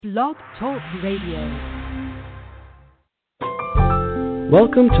Blog Talk Radio.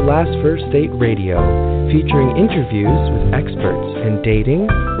 Welcome to Last First Date Radio, featuring interviews with experts in dating,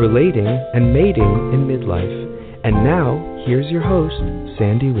 relating, and mating in midlife. And now, here's your host,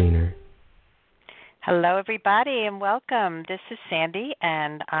 Sandy Weiner. Hello, everybody, and welcome. This is Sandy,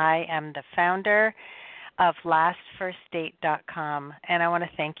 and I am the founder of LastFirstDate.com, and I want to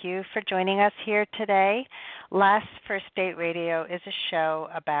thank you for joining us here today. Last First Date Radio is a show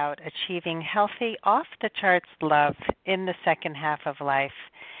about achieving healthy, off-the-charts love in the second half of life.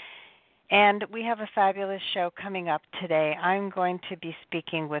 And we have a fabulous show coming up today. I'm going to be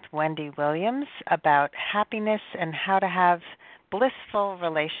speaking with Wendy Williams about happiness and how to have blissful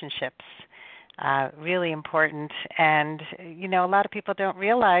relationships. Really important. And, you know, a lot of people don't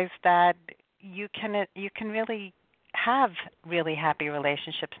realize that you can really have really happy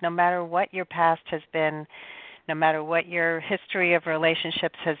relationships no matter what your past has been, no matter what your history of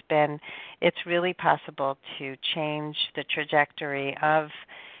relationships has been. It's really possible to change the trajectory of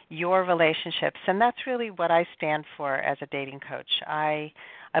your relationships, and that's really what I stand for as a dating coach. I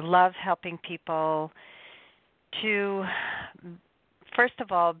love helping people to, first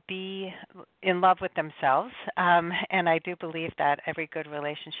of all, be in love with themselves, and I do believe that every good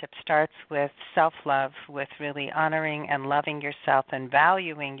relationship starts with self-love, with really honoring and loving yourself and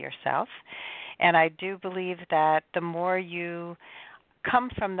valuing yourself. And I do believe that the more you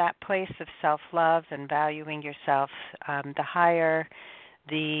come from that place of self-love and valuing yourself, the higher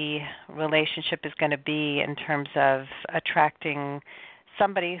the relationship is going to be in terms of attracting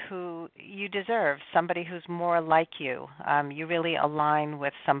somebody who you deserve, somebody who's more like you. You really align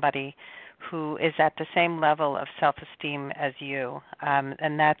with somebody who is at the same level of self-esteem as you.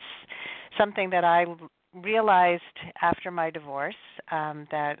 And that's something that I realized after my divorce,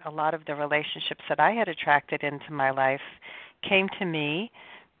 that a lot of the relationships that I had attracted into my life came to me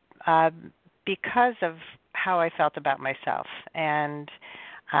because of how I felt about myself. And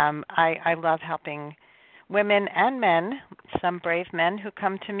I love helping women and men, some brave men who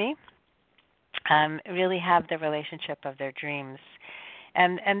come to me, really have the relationship of their dreams.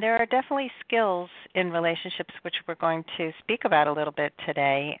 And there are definitely skills in relationships which we're going to speak about a little bit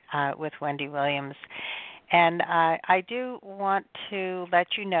today with Wendy Williams. And I do want to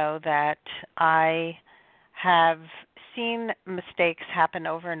let you know that I have seen mistakes happen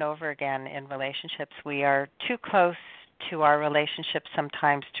over and over again in relationships. We are too close to our relationships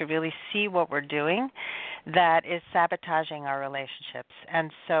sometimes to really see what we're doing that is sabotaging our relationships.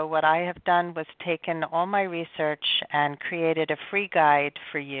 And so what I have done was taken all my research and created a free guide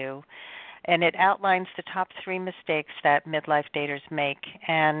for you, and it outlines the top 3 mistakes that midlife daters make,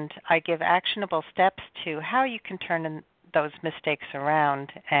 and I give actionable steps to how you can turn those mistakes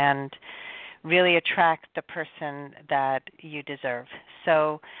around and really attract the person that you deserve.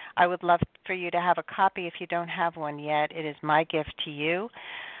 So I would love for you to have a copy if you don't have one yet. It is my gift to you.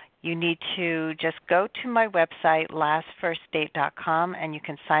 You need to just go to my website, lastfirstdate.com, and you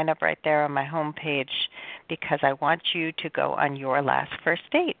can sign up right there on my homepage because I want you to go on your last first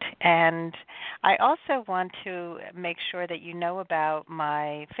date. And I also want to make sure that you know about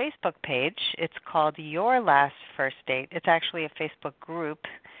my Facebook page. It's called Your Last First Date. It's actually a Facebook group,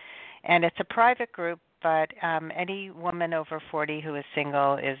 and it's a private group, but any woman over 40 who is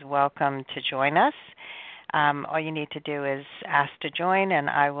single is welcome to join us. All you need to do is ask to join, and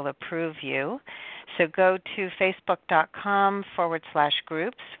I will approve you. So go to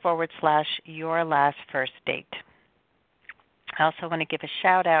facebook.com/groups/Your Last First Date. I also want to give a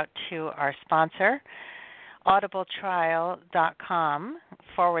shout out to our sponsor,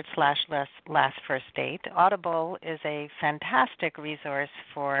 audibletrial.com/Last First Date. Audible is a fantastic resource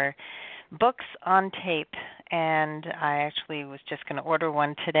for books on tape, and I actually was just going to order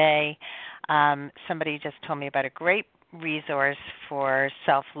one today. Somebody just told me about a great resource for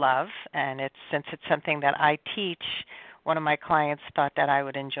self-love, and since it's something that I teach, one of my clients thought that I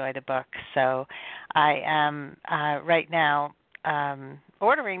would enjoy the book. So I am right now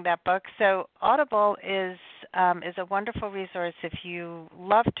ordering that book. So Audible is a wonderful resource if you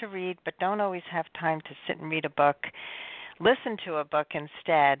love to read but don't always have time to sit and read a book. Listen to a book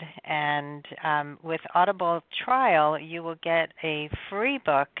instead, and with Audible Trial, you will get a free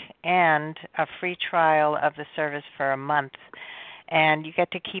book and a free trial of the service for a month, and you get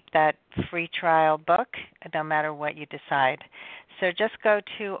to keep that free trial book no matter what you decide. So just go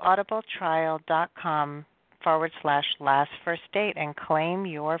to audibletrial.com/Last First Date and claim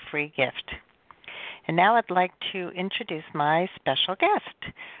your free gift. And now I'd like to introduce my special guest.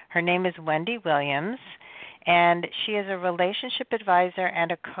 Her name is Wendy Williams, and she is a relationship advisor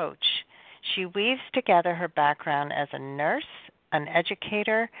and a coach. She weaves together her background as a nurse, an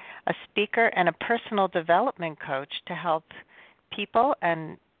educator, a speaker, and a personal development coach to help people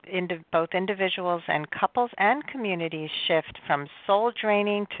and both individuals and couples and communities shift from soul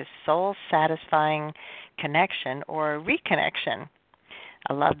draining to soul satisfying connection or reconnection.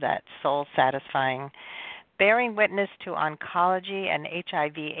 I love that, soul satisfying. Bearing witness to oncology and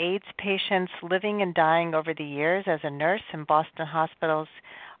HIV/AIDS patients living and dying over the years as a nurse in Boston hospitals,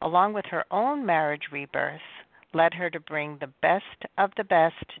 along with her own marriage rebirth, led her to bring the best of the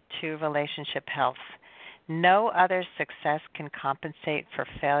best to relationship health. No other success can compensate for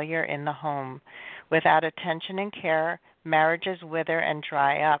failure in the home. Without attention and care, marriages wither and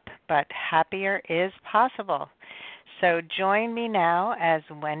dry up, but happier is possible. So join me now as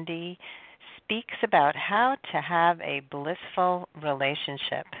Wendy speaks about how to have a blissful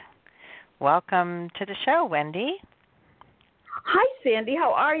relationship. Welcome to the show, Wendy. Hi, Sandy.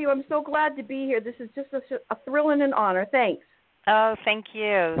 How are you? I'm so glad to be here. This is just a thrill and an honor. Thanks. Oh, thank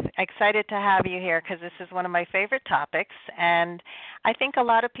you. Excited to have you here because this is one of my favorite topics, and I think a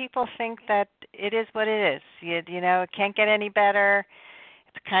lot of people think that it is what it is. You know, it can't get any better.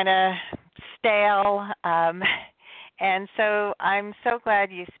 It's kind of stale, and so I'm so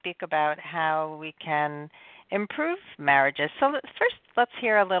glad you speak about how we can improve marriages. So first, let's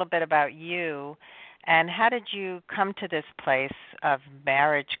hear a little bit about you, and how did you come to this place of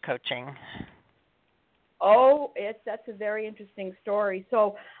marriage coaching? Oh, that's a very interesting story.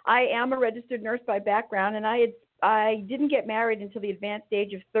 So I am a registered nurse by background, and I didn't get married until the advanced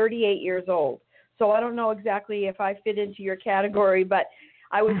age of 38 years old. So I don't know exactly if I fit into your category, but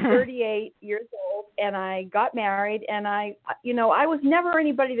I was 38 years old, and I got married, and I was never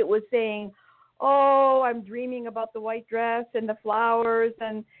anybody that was saying, oh, I'm dreaming about the white dress and the flowers,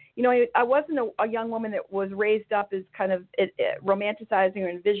 and I wasn't a young woman that was raised up as kind of romanticizing or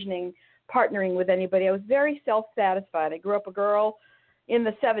envisioning partnering with anybody. I was very self-satisfied. I grew up a girl in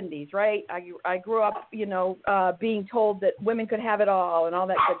the 70s, right? I grew up, being told that women could have it all and all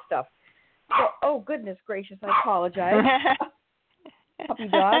that good stuff. So, oh, goodness gracious, I apologize. Puppy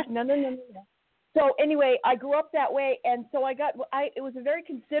dog. No. So anyway, I grew up that way, and so it was a very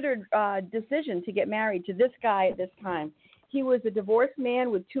considered decision to get married to this guy at this time. He was a divorced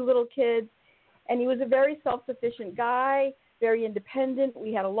man with 2 little kids, and he was a very self-sufficient guy, very independent.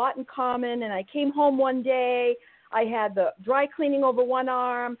 We had a lot in common, and I came home one day. I had the dry cleaning over one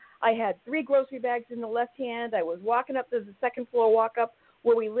arm. I had 3 grocery bags in the left hand. I was walking up to the second floor walk-up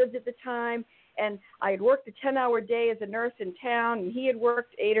where we lived at the time, and I had worked a 10-hour day as a nurse in town, and he had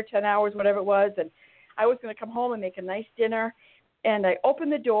worked 8 or 10 hours, whatever it was, and I was going to come home and make a nice dinner. And I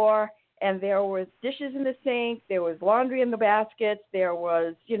opened the door, and there was dishes in the sink. There was laundry in the baskets. There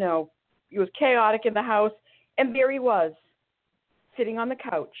was, it was chaotic in the house, and there he was, sitting on the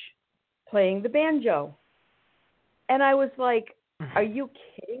couch, playing the banjo. And I was like, are you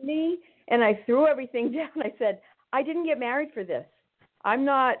kidding me? And I threw everything down. I said, I didn't get married for this. I'm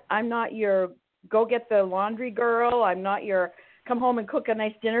not your go get the laundry girl. I'm not your come home and cook a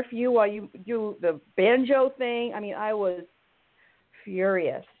nice dinner for you while you do the banjo thing. I mean, I was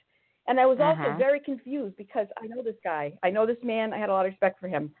furious. And I was also very confused because I know this guy. I know this man. I had a lot of respect for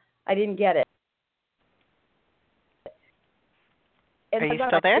him. I didn't get it. And are you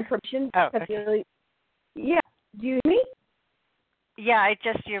still there? Oh, okay. Yeah. Do you hear me? Yeah,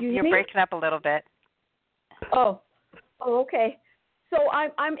 you're breaking up a little bit. Oh, okay. So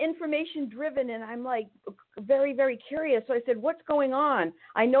I'm information driven, and I'm like very, very curious. So I said, what's going on?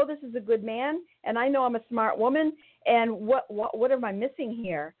 I know this is a good man, and I know I'm a smart woman, and what am I missing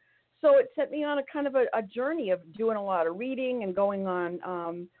here? So it set me on a kind of a journey of doing a lot of reading and going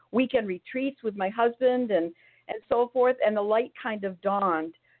on weekend retreats with my husband and so forth, and the light kind of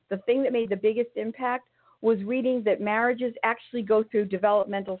dawned. The thing that made the biggest impact was reading that marriages actually go through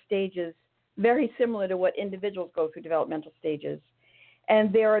developmental stages, very similar to what individuals go through developmental stages.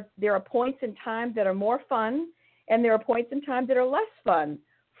 And there are points in time that are more fun, and there are points in time that are less fun.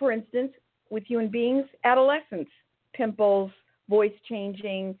 For instance, with human beings, adolescence, pimples, voice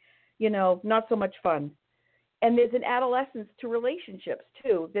changing, not so much fun. And there's an adolescence to relationships,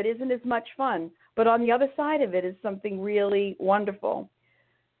 too, that isn't as much fun. But on the other side of it is something really wonderful.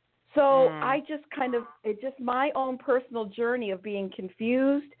 So it's just my own personal journey of being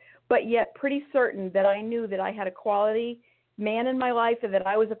confused, but yet pretty certain that I knew that I had a quality man in my life and that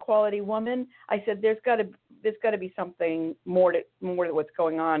I was a quality woman. I said, there's got to be something more to what's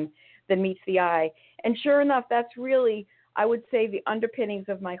going on than meets the eye. And sure enough, that's really, I would say, the underpinnings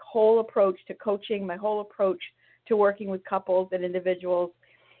of my whole approach to coaching, my whole approach to working with couples and individuals,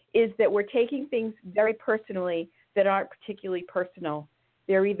 is that we're taking things very personally that aren't particularly personal.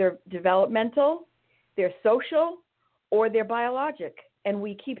 They're either developmental, they're social, or they're biologic. And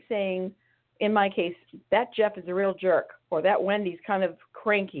we keep saying, in my case, that Jeff is a real jerk, or that Wendy's kind of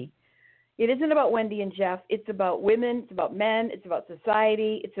cranky. It isn't about Wendy and Jeff. It's about women. It's about men. It's about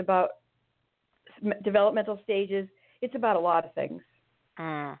society. It's about developmental stages. It's about a lot of things.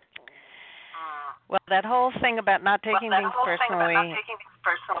 Mm. Well, that whole thing about not taking things personally,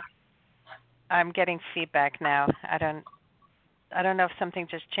 I'm getting feedback now. I don't know if something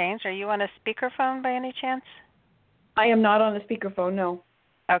just changed. Are you on a speakerphone by any chance? I am not on the speakerphone, no.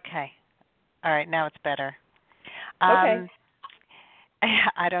 Okay. All right, now it's better. Okay.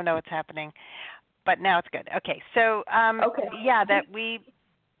 I don't know what's happening, but now it's good. Okay, so yeah, that we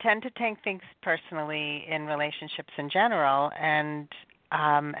tend to take things personally in relationships in general, and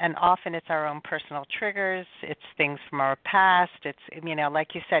often it's our own personal triggers. It's things from our past. It's,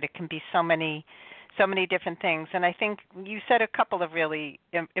 like you said, it can be so many different things. And I think you said a couple of really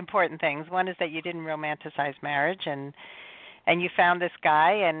important things. One is that you didn't romanticize marriage, and you found this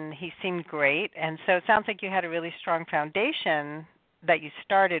guy, and he seemed great. And so it sounds like you had a really strong foundation that you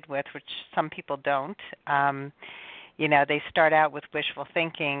started with, which some people don't. They start out with wishful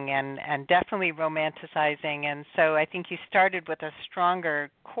thinking and definitely romanticizing. And so I think you started with a stronger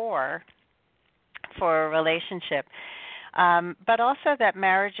core for a relationship. But also that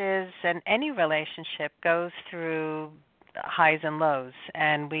marriages and any relationship goes through highs and lows.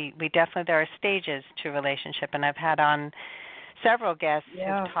 And we definitely, there are stages to relationship. And I've had on several guests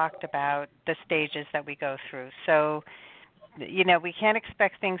who've talked about the stages that we go through. So, we can't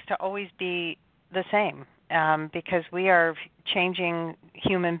expect things to always be the same because we are changing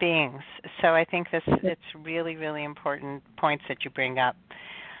human beings. So I think it's really, really important points that you bring up.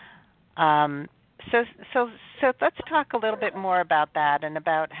 So let's talk a little bit more about that and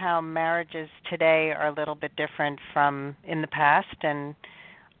about how marriages today are a little bit different from in the past and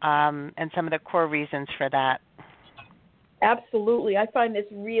some of the core reasons for that. Absolutely. I find this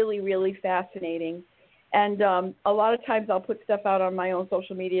really, really fascinating. And a lot of times I'll put stuff out on my own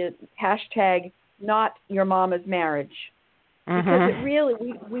social media, hashtag not your mama's marriage. Because it really,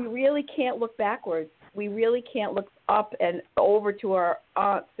 we really can't look backwards. We really can't look up and over to our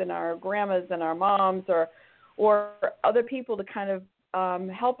aunts and our grandmas and our moms or other people to kind of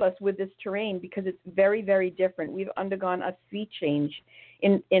help us with this terrain, because it's very, very different. We've undergone a sea change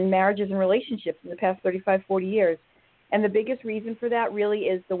in marriages and relationships in the past 35, 40 years. And the biggest reason for that really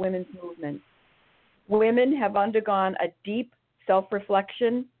is the women's movement. Women have undergone a deep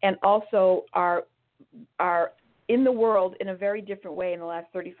self-reflection and also are in the world in a very different way in the last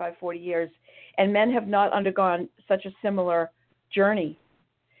 35, 40 years. And men have not undergone such a similar journey.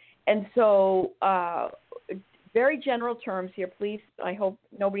 And so very general terms here, please. I hope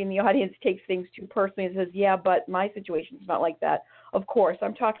nobody in the audience takes things too personally and says, yeah, but my situation's not like that. Of course,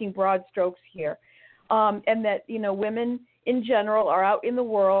 I'm talking broad strokes here. And that, women in general are out in the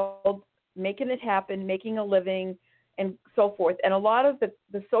world making it happen, making a living, and so forth. And a lot of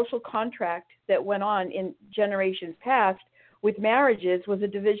the social contract that went on in generations past with marriages was a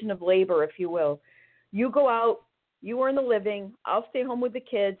division of labor, if you will. You go out, you earn the living, I'll stay home with the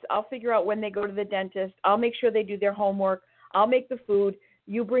kids, I'll figure out when they go to the dentist, I'll make sure they do their homework, I'll make the food,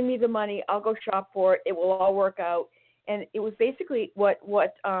 you bring me the money, I'll go shop for it will all work out. And it was basically what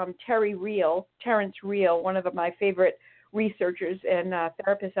Terrence Real, one of my favorite researchers and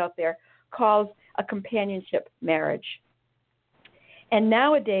therapists out there, calls a companionship marriage. And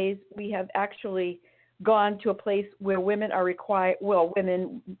nowadays we have actually gone to a place where women are required,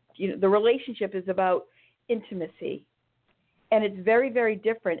 the relationship is about intimacy. And it's very, very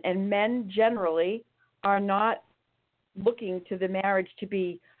different. And men generally are not looking to the marriage to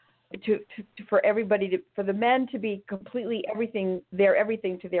be for the men to be completely everything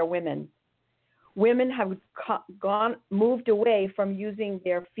to their women. Women have moved away from using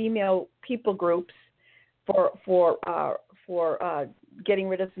their female people groups for getting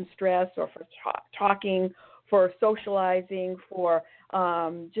rid of some stress, or for talking, for socializing, for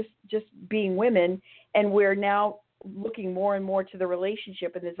just being women, and we're now looking more and more to the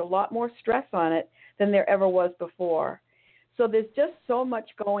relationship, and there's a lot more stress on it than there ever was before. So there's just so much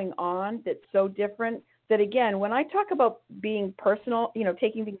going on that's so different that, again, when I talk about being personal,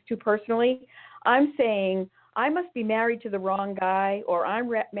 taking things too personally, I'm saying I must be married to the wrong guy, or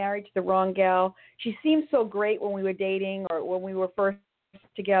I'm married to the wrong gal. She seemed so great when we were dating or when we were first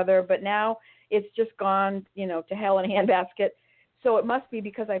together, but now it's just gone, to hell in a handbasket. So it must be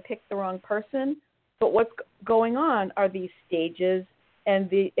because I picked the wrong person. But what's going on are these stages and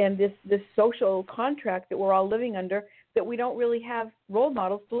this social contract that we're all living under that we don't really have role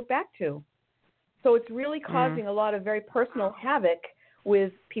models to look back to. So it's really causing a lot of very personal havoc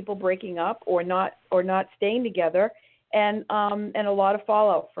with people breaking up or not staying together, and a lot of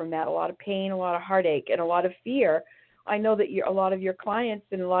fallout from that, a lot of pain, a lot of heartache, and a lot of fear. I know that a lot of your clients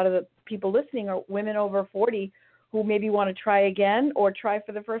and a lot of the people listening are women over 40 who maybe want to try again or try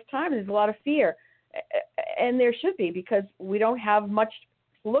for the first time. There's a lot of fear, and there should be, because we don't have much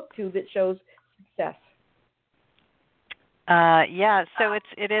to look to that shows success. Yeah, so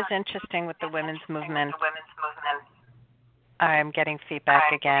it is interesting with the women's movement. I'm getting feedback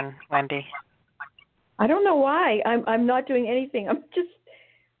again, Wendy. I don't know why. I'm not doing anything. I'm just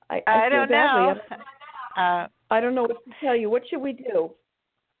I don't know. I don't know what to tell you. What should we do?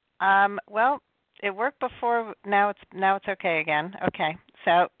 Well, it worked before. Now it's okay again. Okay,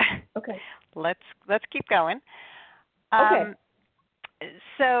 so okay, let's keep going. Okay.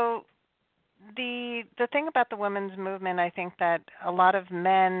 So the thing about the women's movement, I think that a lot of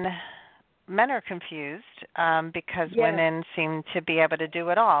men are confused because women seem to be able to do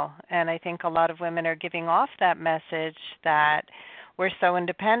it all, and I think a lot of women are giving off that message that we're so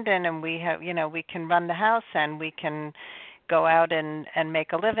independent and we have, we can run the house and we can go out and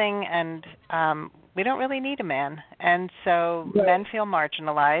make a living, and we don't really need a man. And so men feel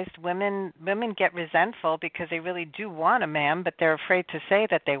marginalized. Women get resentful because they really do want a man, but they're afraid to say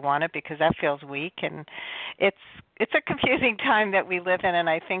that they want it because that feels weak. And it's a confusing time that we live in, and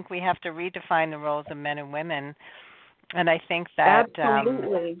I think we have to redefine the roles of men and women. And I think that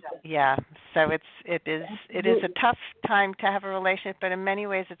absolutely, so it is a tough time to have a relationship, but in many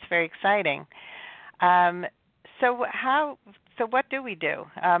ways it's very exciting. So what do we do?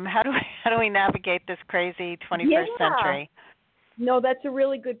 How do we navigate this crazy 21st century? No, that's a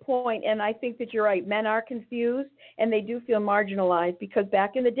really good point, and I think that you're right. Men are confused, and they do feel marginalized because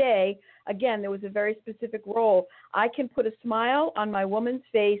back in the day, again, there was a very specific role. I can put a smile on my woman's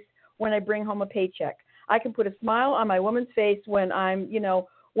face when I bring home a paycheck. I can put a smile on my woman's face when I'm,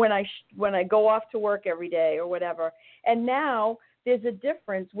 when I go off to work every day or whatever. And now there's a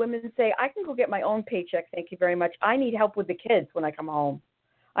difference. Women say, I can go get my own paycheck, thank you very much. I need help with the kids when I come home.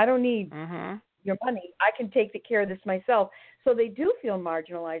 I don't need your money. I can take care of this myself. So they do feel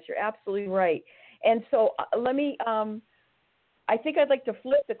marginalized. You're absolutely right. And so let me, I think I'd like to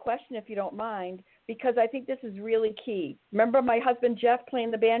flip the question if you don't mind, because I think this is really key. Remember my husband Jeff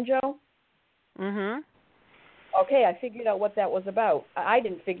playing the banjo? Okay, I figured out what that was about. I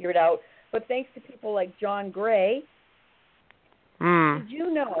didn't figure it out, but thanks to people like John Gray. Did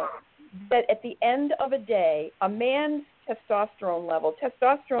you know that at the end of a day, a man's testosterone level,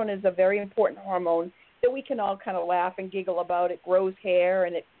 testosterone is a very important hormone that we can all kind of laugh and giggle about. It grows hair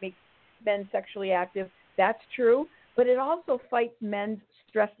and it makes men sexually active. That's true, but it also fights men's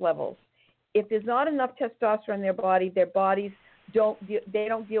stress levels. If there's not enough testosterone in their bodies don't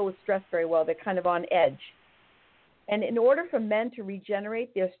deal with stress very well. They're kind of on edge. And in order for men to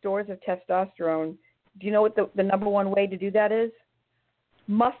regenerate their stores of testosterone, do you know what the number one way to do that is?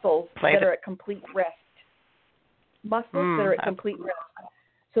 Muscles that are at complete rest. Muscles that are at complete rest.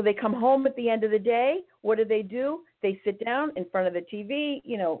 So they come home at the end of the day. What do? They sit down in front of the TV.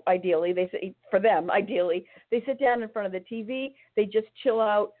 Ideally, they sit down in front of the TV. They just chill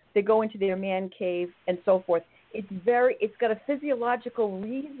out. They go into their man cave and so forth. It's got a physiological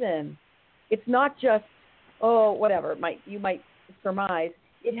reason. It's not just, whatever you might surmise.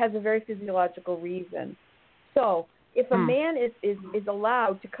 It has a very physiological reason. So if a man is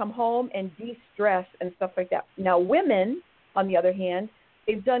allowed to come home and de-stress and stuff like that. Now, women, on the other hand,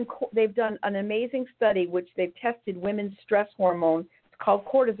 they've done an amazing study which they've tested women's stress hormone. It's called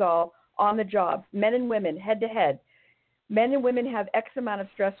cortisol on the job. Men and women, head to head. Men and women have X amount of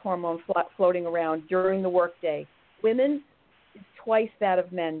stress hormone floating around during the workday. Women is twice that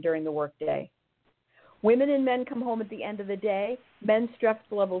of men during the workday. Women and men come home at the end of the day. Men's stress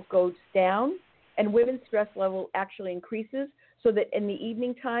levels goes down, and women's stress level actually increases, so that in the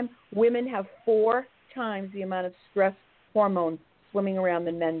evening time, women have 4 times the amount of stress hormone swimming around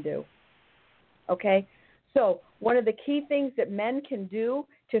than men do. Okay? So one of the key things that men can do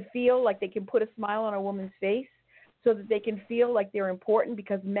to feel like they can put a smile on a woman's face so that they can feel like they're important,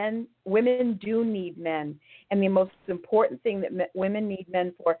 because women do need men. And the most important thing that women need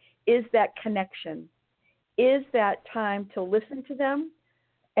men for is that connection, is that time to listen to them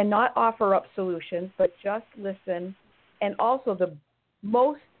and not offer up solutions, but just listen. And also the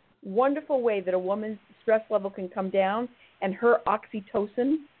most wonderful way that a woman's stress level can come down and her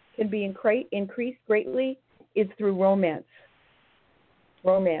oxytocin can be increased greatly is through romance.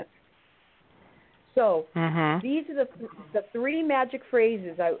 So these are the 3 magic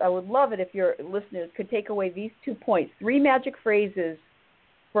phrases. I would love it if your listeners could take away these 2 points. 3 magic phrases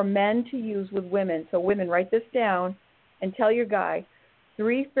for men to use with women. So women, write this down and tell your guy.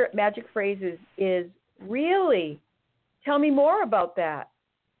 3 magic phrases is really Tell me more about that.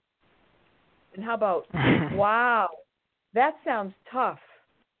 And how about, wow, that sounds tough.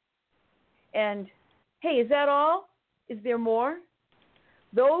 And, hey, is that all? Is there more?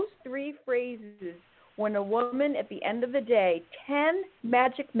 Those 3 phrases, when a woman at the end of the day, 10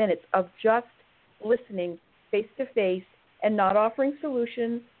 magic minutes of just listening face to face and not offering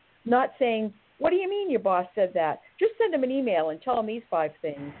solutions, not saying, what do you mean your boss said that? Just send him an email and tell him these 5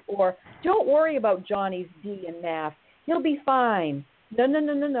 things. Or don't worry about Johnny's D in math. He'll be fine.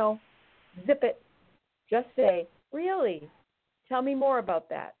 No. Zip it. Just say, really? Tell me more about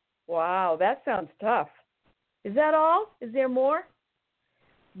that. Wow, that sounds tough. Is that all? Is there more?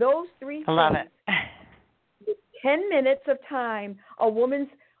 Those 3 things. I love it. 10 minutes of time, a woman's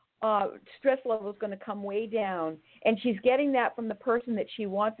stress level is going to come way down, and she's getting that from the person that she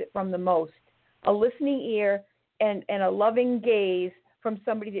wants it from the most. A listening ear and a loving gaze from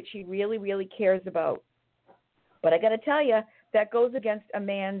somebody that she really, really cares about. But I got to tell you, that goes against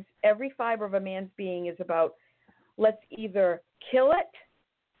every fiber of a man's being is about, let's either kill it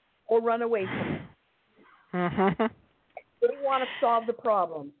or run away from it. Mm-hmm. They want to solve the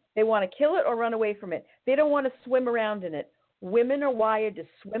problem. They want to kill it or run away from it. They don't want to swim around in it. Women are wired to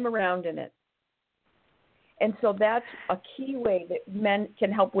swim around in it. And so that's a key way that men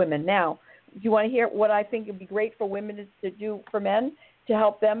can help women. Now, do you want to hear what I think would be great for women to do for men to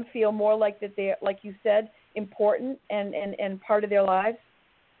help them feel more like that they're, like you said, important and part of their lives?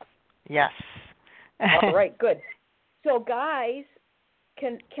 Yes. All right, good. So guys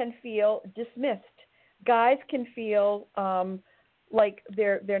can feel dismissed. Guys can feel like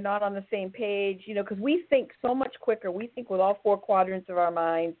they're not on the same page, because we think so much quicker. We think with all 4 quadrants of our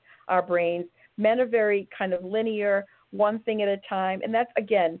minds, our brains. Men are very kind of linear, one thing at a time. And that's,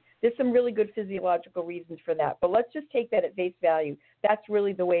 again, there's some really good physiological reasons for that. But let's just take that at face value. That's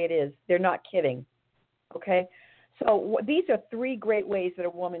really the way it is. They're not kidding. Okay? So these are 3 great ways that a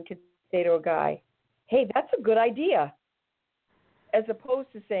woman could say to a guy, hey, that's a good idea. As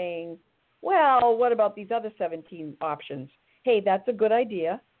opposed to saying, well, what about these other 17 options? Hey, that's a good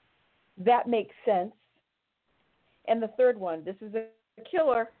idea. That makes sense. And the third one, this is a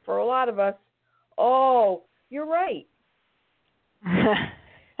killer for a lot of us. Oh, you're right.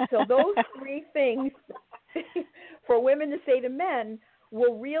 So those 3 things for women to say to men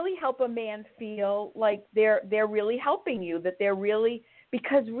will really help a man feel like they're really helping you, that they're really,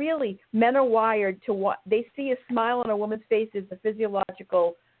 because really men are wired to what they see. A smile on a woman's face is a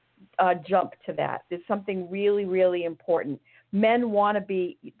physiological jump to that. There's something really, really important. Men want to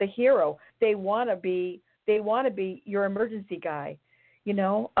be the hero. They want to be your emergency guy,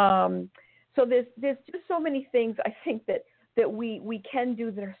 So there's just so many things I think that we can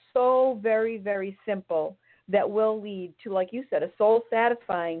do that are so very, very simple that will lead to, like you said, a soul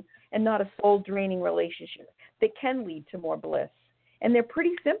satisfying and not a soul draining relationship that can lead to more bliss. And they're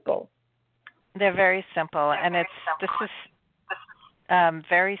pretty simple. They're very simple, and this is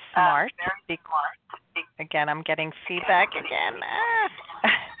very smart. Again, I'm getting feedback again.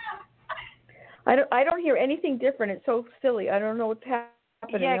 I don't hear anything different. It's so silly. I don't know what's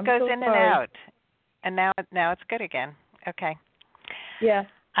happening. Yeah, it goes in and out, and now it's good again. Okay. Yeah.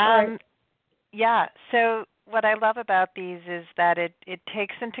 Right. Yeah. So what I love about these is that it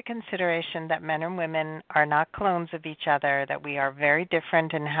takes into consideration that men and women are not clones of each other, that we are very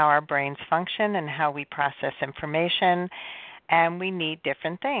different in how our brains function and how we process information, and we need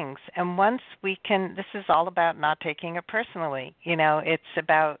different things. And once we can, this is all about not taking it personally. It's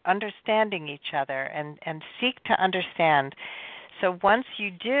about understanding each other and seek to understand. So once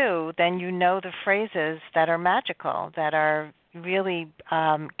you do, then you know the phrases that are magical, that are really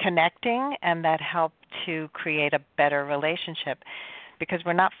connecting and that help to create a better relationship, because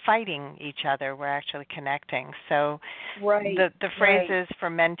we're not fighting each other, we're actually connecting. So the phrases for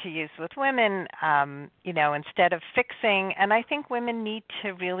men to use with women, instead of fixing, and I think women need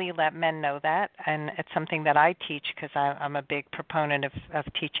to really let men know that, and it's something that I teach because I'm a big proponent of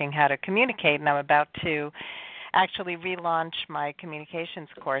teaching how to communicate, and I'm about to actually relaunch my communications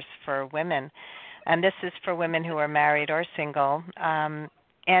course for women. And this is for women who are married or single.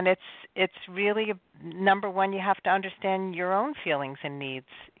 And it's really, number one, you have to understand your own feelings and needs.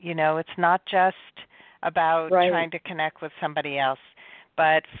 It's not just about trying to connect with somebody else.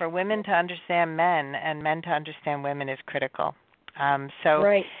 But for women to understand men and men to understand women is critical.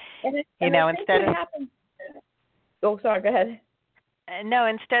 Right. And instead of... Oh, sorry, go ahead. No,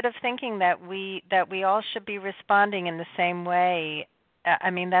 instead of thinking that we all should be responding in the same way,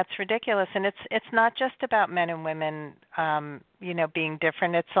 that's ridiculous. And it's not just about men and women, being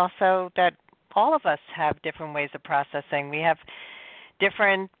different. It's also that all of us have different ways of processing. We have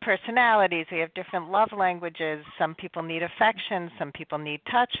different personalities. We have different love languages. Some people need affection. Some people need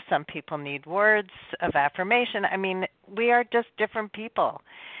touch. Some people need words of affirmation. I mean, we are just different people.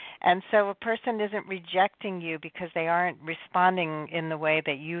 And so a person isn't rejecting you because they aren't responding in the way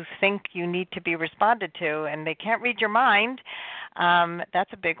that you think you need to be responded to, and they can't read your mind.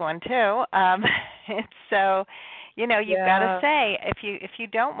 That's a big one too. So, you know, you've got to say, if you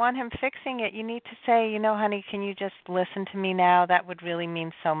don't want him fixing it, you need to say, you know, honey, can you just listen to me now? That would really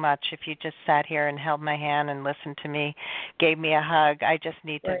mean so much if you just sat here and held my hand and listened to me, gave me a hug. I just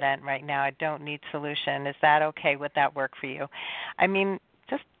need to vent right now. I don't need solution. Is that okay? Would that work for you? I mean,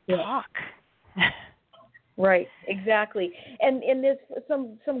 just talk. Right, exactly. And there's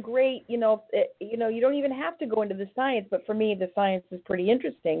some great, you know, you don't even have to go into the science, but for me the science is pretty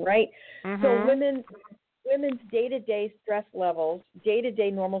interesting, right? Mm-hmm. So women's day-to-day stress levels,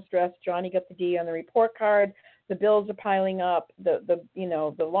 day-to-day normal stress, Johnny got the D on the report card, the bills are piling up, the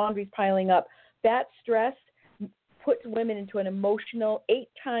laundry's piling up. That stress puts women into an emotional, 8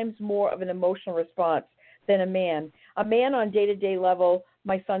 times more of an emotional response than a man. A man on day-to-day level,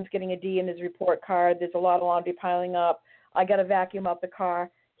 my son's getting a D in his report card, there's a lot of laundry piling up, I got to vacuum up the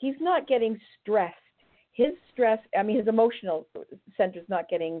car. He's not getting stressed. His stress, his emotional center's not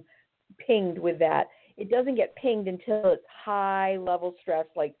getting pinged with that. It doesn't get pinged until it's high-level stress,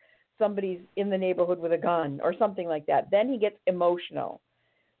 like somebody's in the neighborhood with a gun or something like that. Then he gets emotional.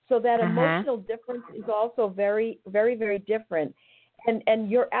 So that emotional difference is also very, very, very different. And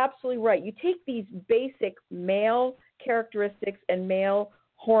you're absolutely right. You take these basic male characteristics and male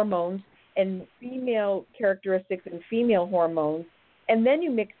hormones and female characteristics and female hormones, and then you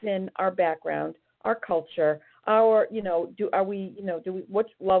mix in our background, our culture, our, what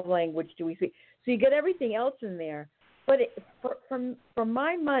love language do we speak? So you get everything else in there. But for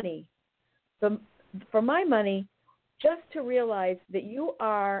my money, just to realize that you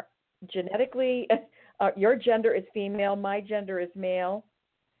are genetically, your gender is female, my gender is male,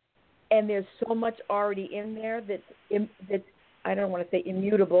 and there's so much already in there that's I don't want to say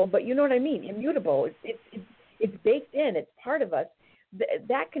immutable, but you know what I mean, immutable. It's baked in. It's part of us.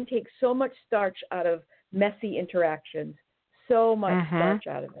 That can take so much starch out of messy interactions, so much starch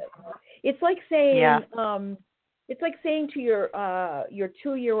out of it. It's like saying, to your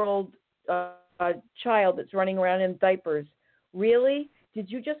 2-year-old child that's running around in diapers, really? Did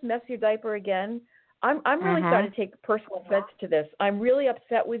you just mess your diaper again? I'm really starting to take personal offense to this. I'm really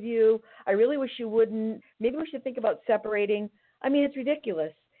upset with you. I really wish you wouldn't. Maybe we should think about separating. I mean, it's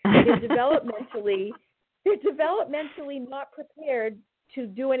ridiculous. They're developmentally not prepared to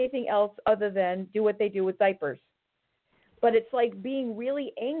do anything else other than do what they do with diapers. But it's like being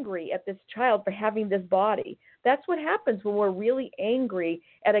really angry at this child for having this body. That's what happens when we're really angry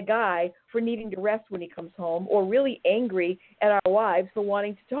at a guy for needing to rest when he comes home, or really angry at our wives for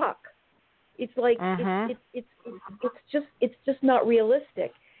wanting to talk. It's like it's just not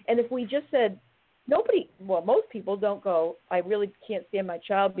realistic. And if we just said most people don't go, I really can't stand my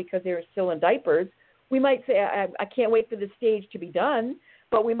child because they're still in diapers. We might say, I can't wait for the stage to be done,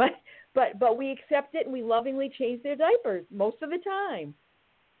 but we might, but we accept it and we lovingly change their diapers most of the time.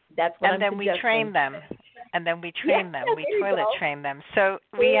 That's what I'm suggesting. We train them. And then we train them. We toilet train them. So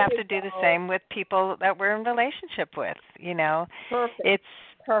we have to do the same with people that we're in relationship with. You know,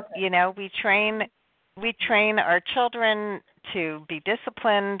 Perfect. You know, we train our children to be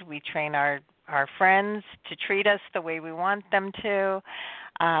disciplined. We train our friends to treat us the way we want them to.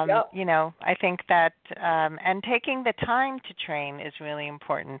 You know, I think that and taking the time to train is really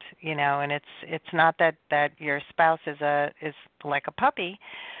important. You know, and it's not that your spouse is like a puppy,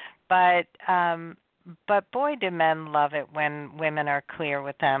 but boy, do men love it when women are clear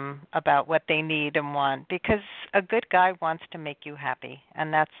with them about what they need and want, because a good guy wants to make you happy,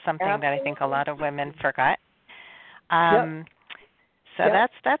 and that's something that I think a lot of women forgot. So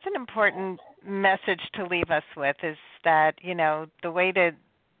that's an important message to leave us with, is that, you know, the way to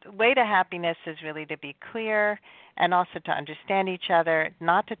happiness is really to be clear and also to understand each other,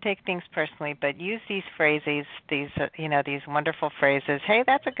 not to take things personally, but use these phrases, these wonderful phrases. Hey,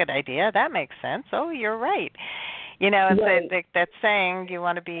 that's a good idea. That makes sense. Oh, you're right. You know, it's that saying, you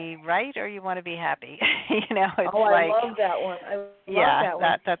want to be right or you want to be happy. You know, it's I love that one. I love that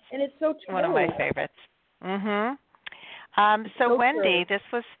one. That's and it's so true. One of my favorites. So Wendy, this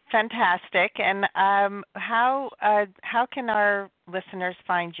was fantastic. And how can our listeners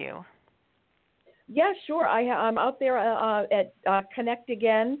find you? Yeah, sure. I'm out there at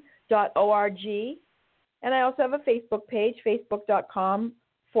connectagain.org. And I also have a Facebook page,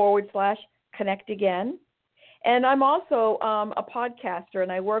 facebook.com/connectagain. And I'm also a podcaster,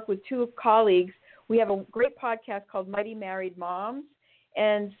 and I work with 2 colleagues. We have a great podcast called Mighty Married Moms,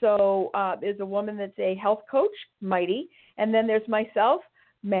 And so there's a woman that's a health coach, Mighty, and then there's myself,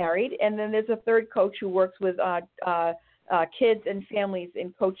 married, and then there's a third coach who works with kids and families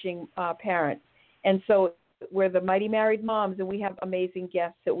in coaching parents. And so we're the Mighty Married Moms, and we have amazing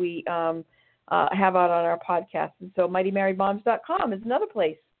guests that we have out on our podcast. And so mightymarriedmoms.com is another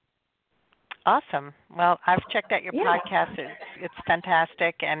place. Awesome. Well, I've checked out your podcast. It's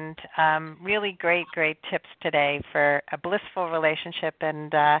fantastic, and really great tips today for a blissful relationship.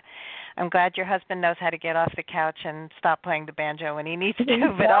 And I'm glad your husband knows how to get off the couch and stop playing the banjo when he needs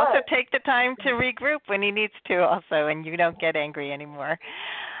to, but also take the time to regroup when he needs to also, and you don't get angry anymore.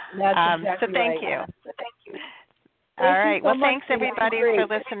 That's exactly so thank right. you. Thank you. All right. Well, thanks everybody for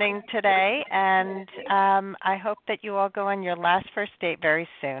listening today, and I hope that you all go on your last first date very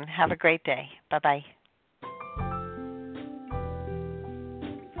soon. Have a great day. Bye-bye.